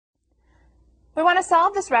We want to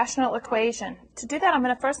solve this rational equation. To do that, I'm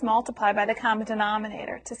going to first multiply by the common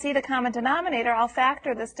denominator. To see the common denominator, I'll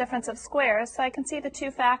factor this difference of squares so I can see the two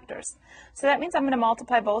factors. So that means I'm going to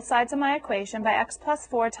multiply both sides of my equation by x plus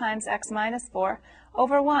 4 times x minus 4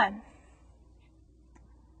 over 1.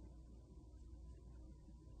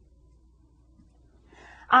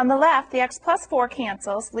 On the left, the x plus 4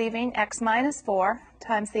 cancels, leaving x minus 4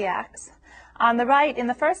 times the x. On the right, in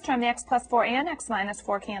the first term, the x plus 4 and x minus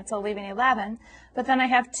 4 cancel, leaving 11. But then I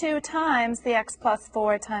have 2 times the x plus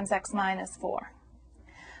 4 times x minus 4.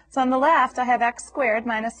 So on the left, I have x squared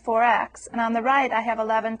minus 4x. And on the right, I have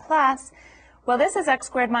 11 plus, well, this is x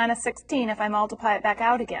squared minus 16 if I multiply it back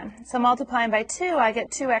out again. So multiplying by 2, I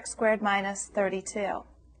get 2x squared minus 32.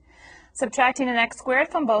 Subtracting an x squared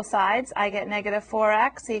from both sides, I get negative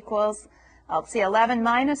 4x equals, let's see, 11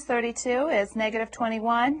 minus 32 is negative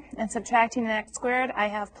 21, and subtracting an x squared, I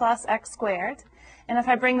have plus x squared. And if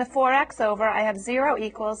I bring the 4x over, I have 0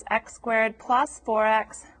 equals x squared plus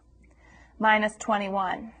 4x minus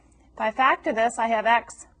 21. If I factor this, I have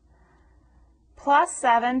x plus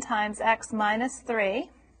 7 times x minus 3.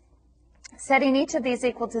 Setting each of these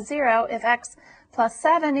equal to 0, if x plus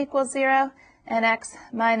 7 equals 0 and x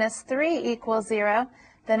minus 3 equals 0,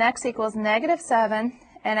 then x equals negative 7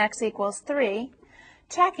 and x equals 3.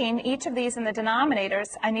 Checking each of these in the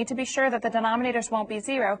denominators, I need to be sure that the denominators won't be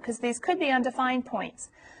 0 because these could be undefined points.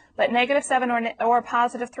 But negative 7 or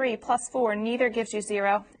positive 3 plus 4, neither gives you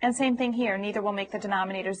 0. And same thing here, neither will make the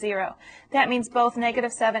denominator 0. That means both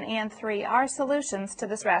negative 7 and 3 are solutions to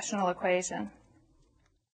this rational equation.